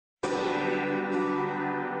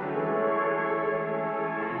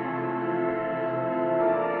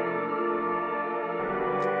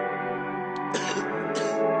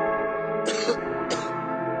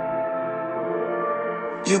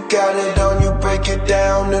You got it on, you break it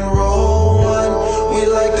down and roll one. We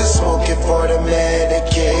like to smoke it for the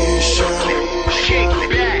medication.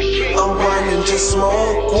 Unwind and just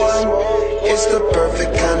smoke one. It's the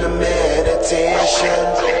perfect kind of meditation.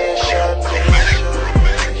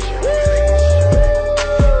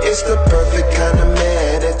 It's the perfect kind of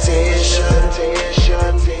meditation.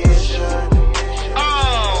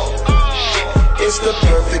 It's the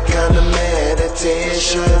perfect kind of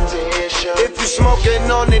meditation. If you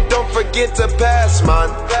smoking on it, don't forget to pass, man.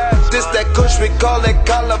 This that kush, we call it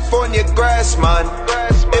California grass, man.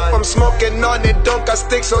 If I'm smoking on it, don't got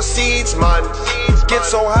sticks or seeds, man. Get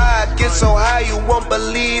so high, you won't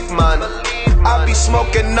believe, man. I be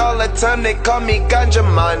smoking all the time, they call me ganja,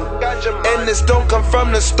 man. And this don't come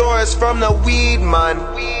from the store, it's from the weed, man.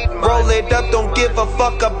 Roll it up, don't give a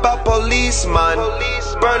fuck about police, man.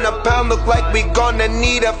 Burn a pound, look like we gonna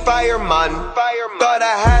need a fireman. Thought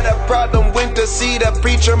I had a problem, went to see the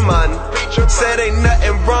preacher, man. Said ain't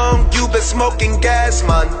nothing wrong, you been smoking gas,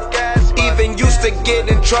 man. Even used to get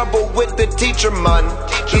in trouble with the teacher, man.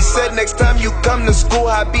 He said next time you come to school,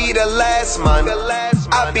 I be the last, man.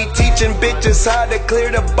 I be teaching bitches how to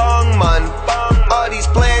clear the bong, man. All these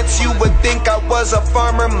plants, you would think I was a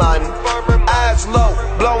farmer, man. Eyes low,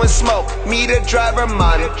 blowing smoke, me the driver,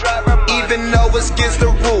 man. Even though it's against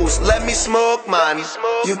the rules, let me smoke, man.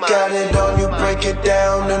 You got it on, you break it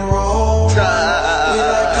down and roll. We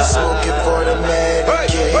like to smoke it for the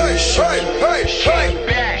medication.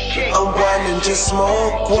 Unwind and just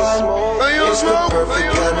smoke one. It's the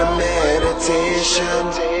perfect kind of meditation.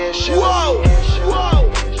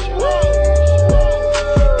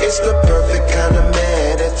 It's the perfect kind of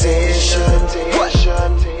meditation.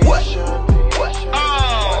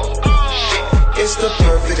 It's the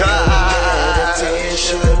perfect kind of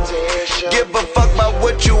meditation. Give a fuck about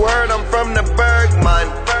what you heard, I'm from the Berg, man.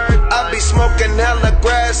 I be smoking hella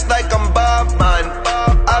grass like I'm Bob, man.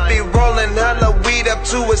 I be rolling hella weed up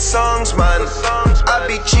to his songs, man. I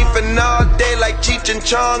be chiefing all day like Cheech and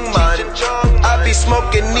Chong, man. I be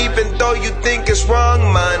smoking even though you think it's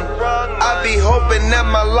wrong, man. I be hoping that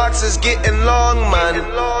my locks is getting long, man.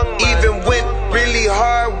 Even went really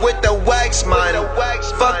hard with the wax, man.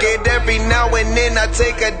 Fuck it, every now and then I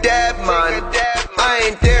take a dab, man. I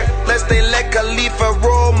ain't there, let's they let Khalifa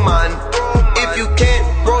roll, man. If you can't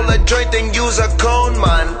roll a joint, then use a cone,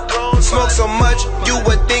 man. Smoke so much, you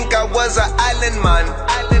would think I was an island, man.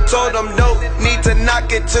 Told them no need to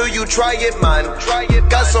knock it till you try it, man.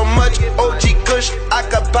 Got so much OG kush, I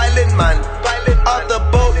could pilot, man. Off the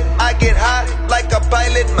boat, I get high like a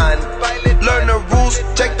pilot, man. Learn the rules,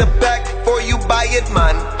 check the back before you buy it,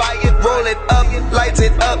 man. Roll it up, lights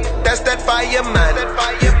it up, that's that fire, man.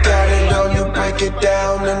 You got it on, you break it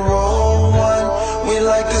down and roll one. We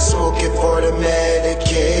like to smoke it for the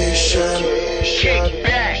medication.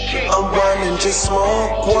 Unwind and just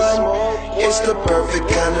smoke one. It's the perfect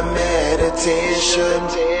kind of meditation.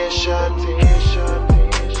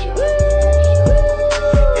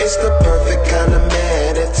 It's the